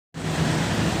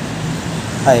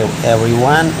Hi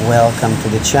everyone, welcome to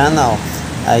the channel.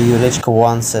 Yulichka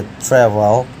wants a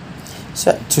travel.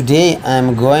 So today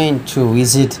I'm going to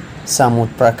visit Samut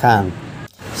Prakan.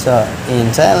 So in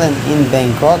Thailand, in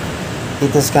Bangkok,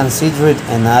 it is considered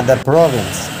another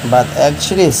province, but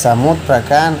actually Samut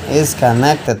Prakan is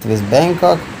connected with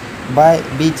Bangkok by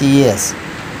BTS.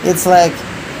 It's like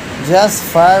just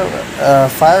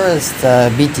farthest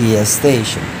BTS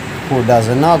station. Who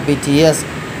doesn't know BTS?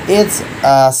 It's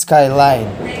a Skyline,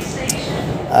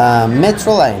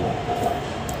 metro line.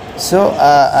 So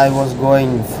I was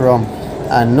going from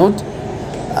Nut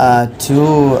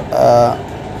to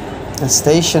a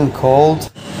station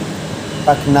called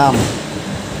Paknam.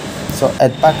 So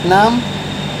at Paknam,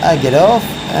 I get off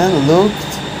and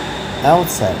looked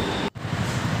outside.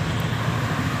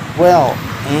 Well,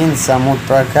 in Samut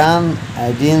Prakan,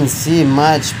 I didn't see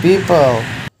much people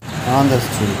on the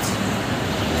streets.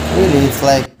 Really, it's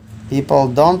like people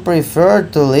don't prefer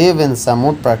to live in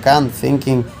Samut Prakan,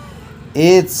 thinking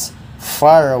it's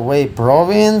far away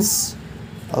province.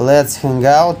 Let's hang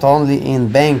out only in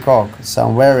Bangkok,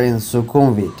 somewhere in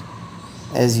Sukhumvit.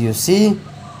 As you see,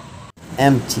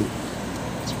 empty,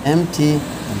 empty,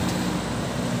 empty.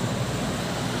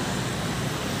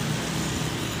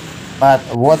 But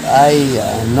what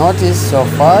I noticed so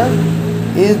far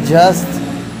is just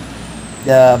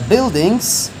the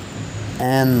buildings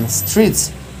and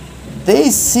streets. They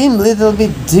seem a little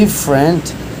bit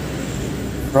different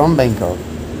from Bangkok.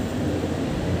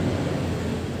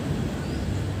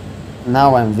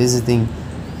 Now I'm visiting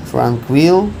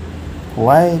tranquil,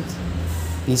 quiet,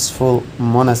 peaceful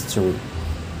monastery.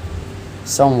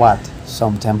 Some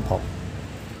temple.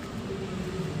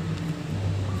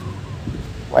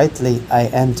 Quietly I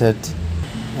entered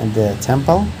the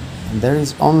temple, and there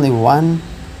is only one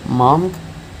monk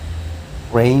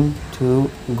praying to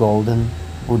golden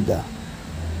Buddha.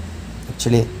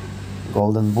 Actually,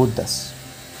 golden Buddhas.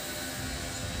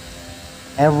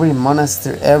 Every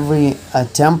monastery, every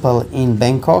temple in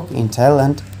Bangkok, in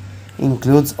Thailand,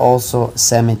 includes also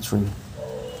cemetery.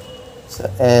 So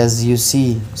as you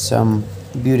see, some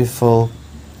beautiful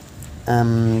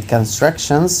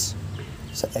constructions.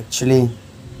 So actually,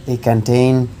 they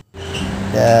contain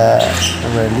the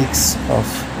relics of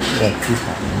the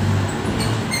people.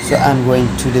 So I'm going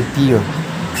to the pier.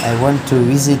 I want to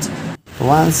visit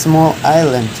one small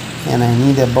island and I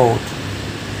need a boat.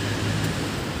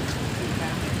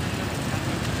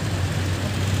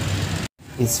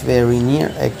 It's very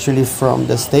near actually from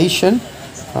the station,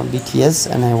 from BTS,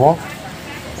 and I walked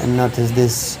and noticed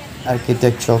this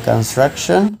architectural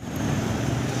construction.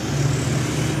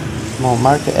 Small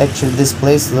market. Actually this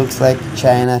place looks like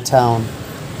Chinatown.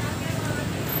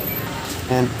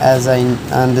 And as I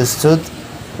understood,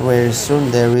 very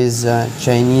soon there is a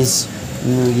Chinese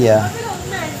New Year.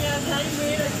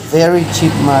 Very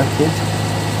cheap market,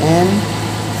 and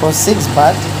for 6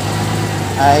 baht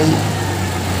I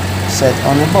sat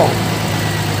on a boat.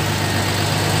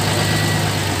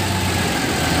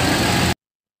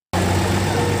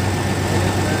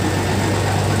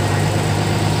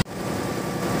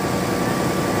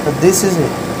 But this is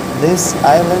it. This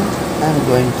island I'm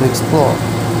going to explore.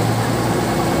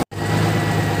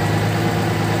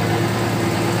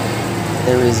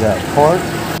 There is a port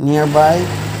nearby,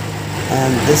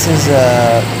 and this is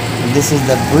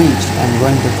the bridge I'm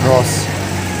going to cross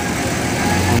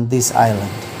on this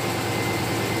island.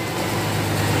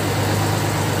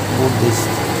 Buddhist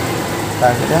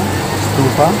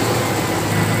stupa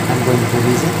I'm going to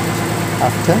visit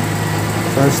after.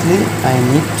 Firstly, I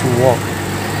need to walk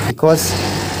because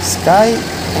sky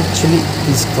actually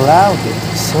is clouded,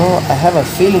 so I have a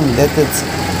feeling that it's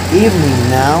evening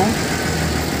now.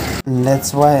 And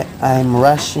that's why I'm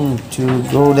rushing to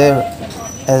go there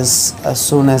as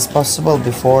soon as possible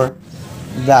before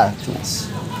darkness.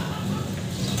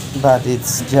 But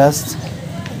it's just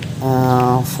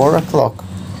 4 o'clock.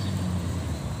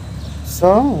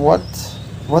 So what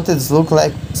it look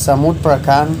like Samut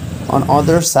Prakan on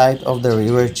other side of the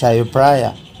river Chayu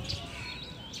Phraya.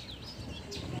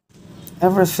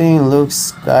 Everything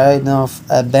looks kind of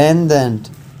abandoned,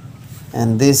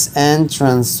 and this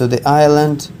entrance to the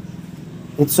island,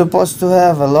 it's supposed to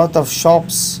have a lot of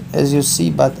shops, as you see,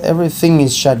 but everything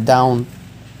is shut down.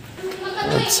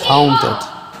 It's haunted.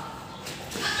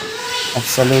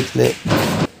 Absolutely.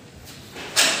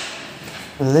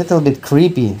 A little bit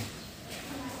creepy.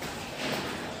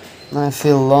 I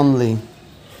feel lonely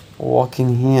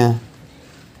walking here.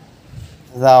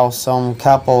 Without some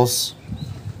couples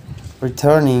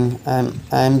returning,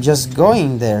 I'm just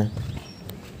going there.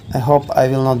 I hope I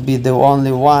will not be the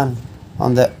only one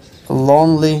on the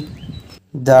lonely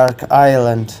dark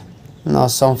island. No,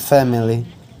 some family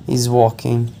is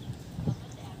walking.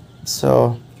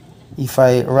 So if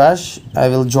I rush, I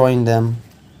will join them.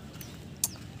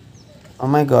 Oh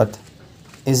my god.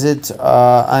 Is it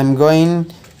I'm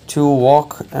going to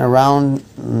walk around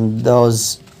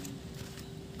those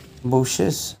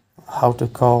bushes, how to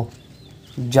call,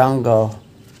 jungle.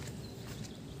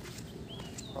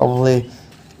 Probably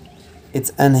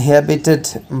it's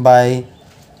inhabited by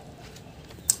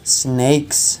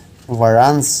snakes,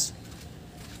 varans,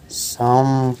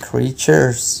 some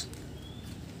creatures.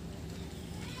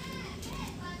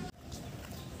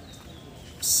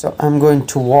 So I'm going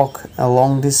to walk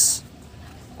along this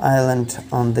island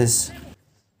on this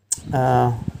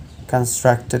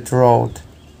constructed road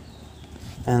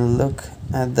and look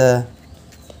at the...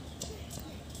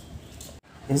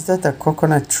 Is that a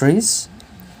coconut trees?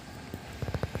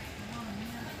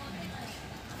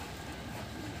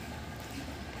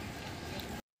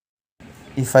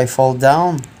 If I fall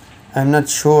down, I'm not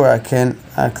sure I can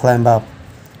climb up.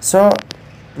 So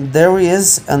there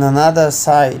is on another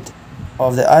side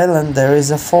of the island there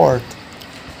is a fort.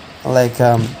 Like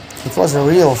it was a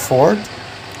real fort.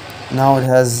 Now it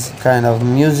has kind of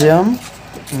museum.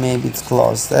 Maybe it's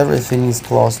closed. Everything is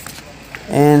closed.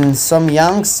 And some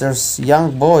youngsters,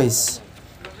 young boys,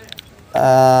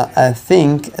 I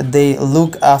think they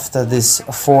look after this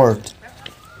fort.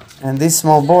 And this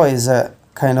small boy is a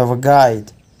kind of a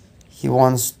guide. He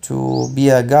wants to be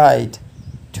a guide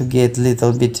to get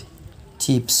little bit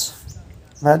tips.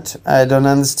 But I don't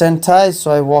understand Thai,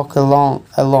 so I walk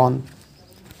alone.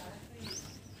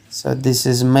 So this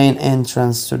is main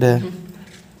entrance to the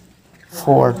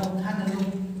fort,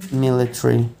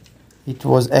 military. It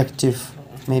was active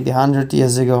maybe 100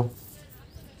 years ago.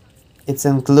 It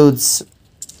includes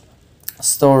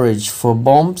storage for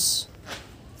bombs,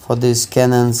 for these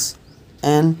cannons,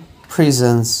 and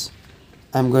prisons.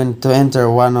 I'm going to enter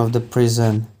one of the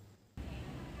prison.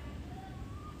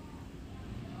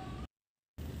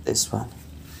 This one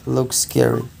looks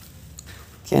scary.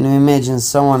 Can you imagine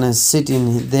someone is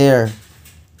sitting there?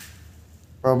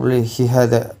 Probably he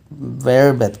had a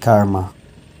very bad karma.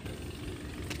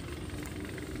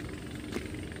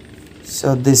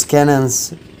 So these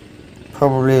cannons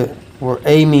probably were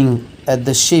aiming at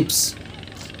the ships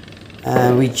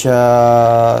which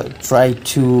tried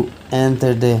to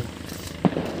enter the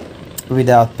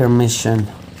without permission.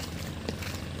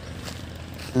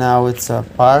 Now it's a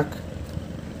park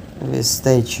with a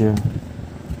statue.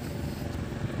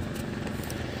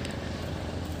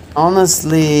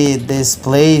 Honestly, this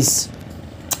place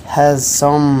has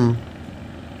some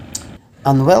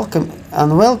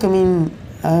unwelcoming,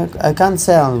 I can't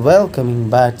say unwelcoming,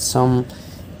 but some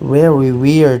very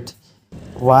weird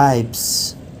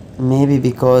vibes. Maybe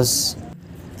because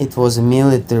it was a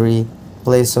military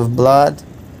place of blood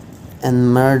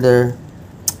and murder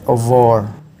of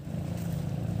war.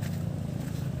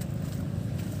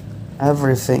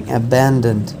 Everything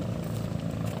abandoned.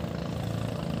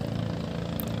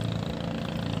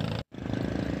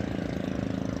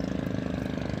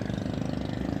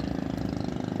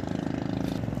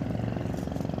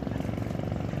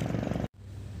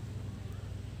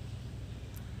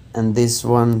 And this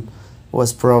one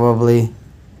was probably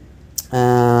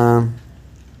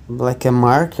like a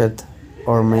market,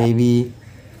 or maybe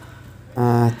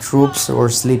troops were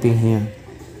sleeping here.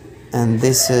 And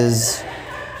this is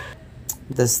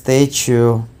the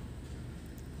statue,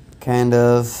 kind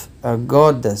of a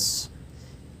goddess.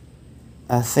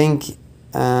 I think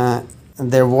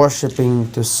they're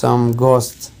worshipping to some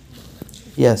ghost.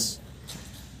 Yes.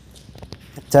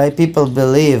 Thai people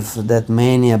believe that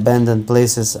many abandoned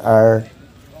places are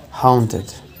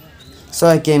haunted. So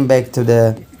I came back to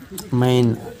the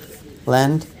main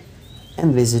land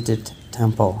and visited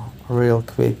temple real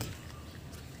quick.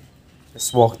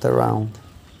 Just walked around.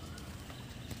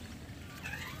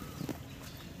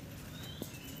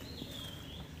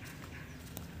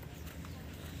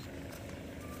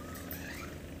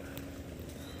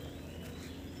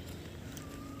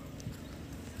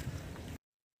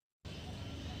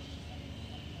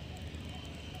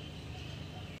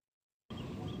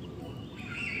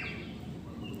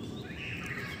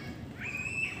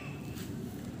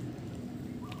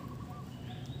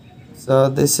 So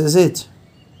this is it.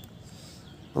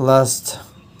 Last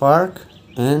park,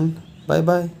 and bye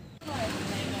bye.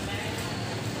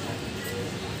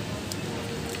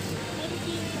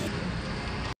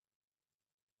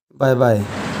 Bye bye.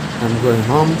 I'm going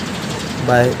home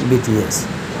by BTS.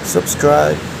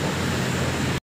 Subscribe.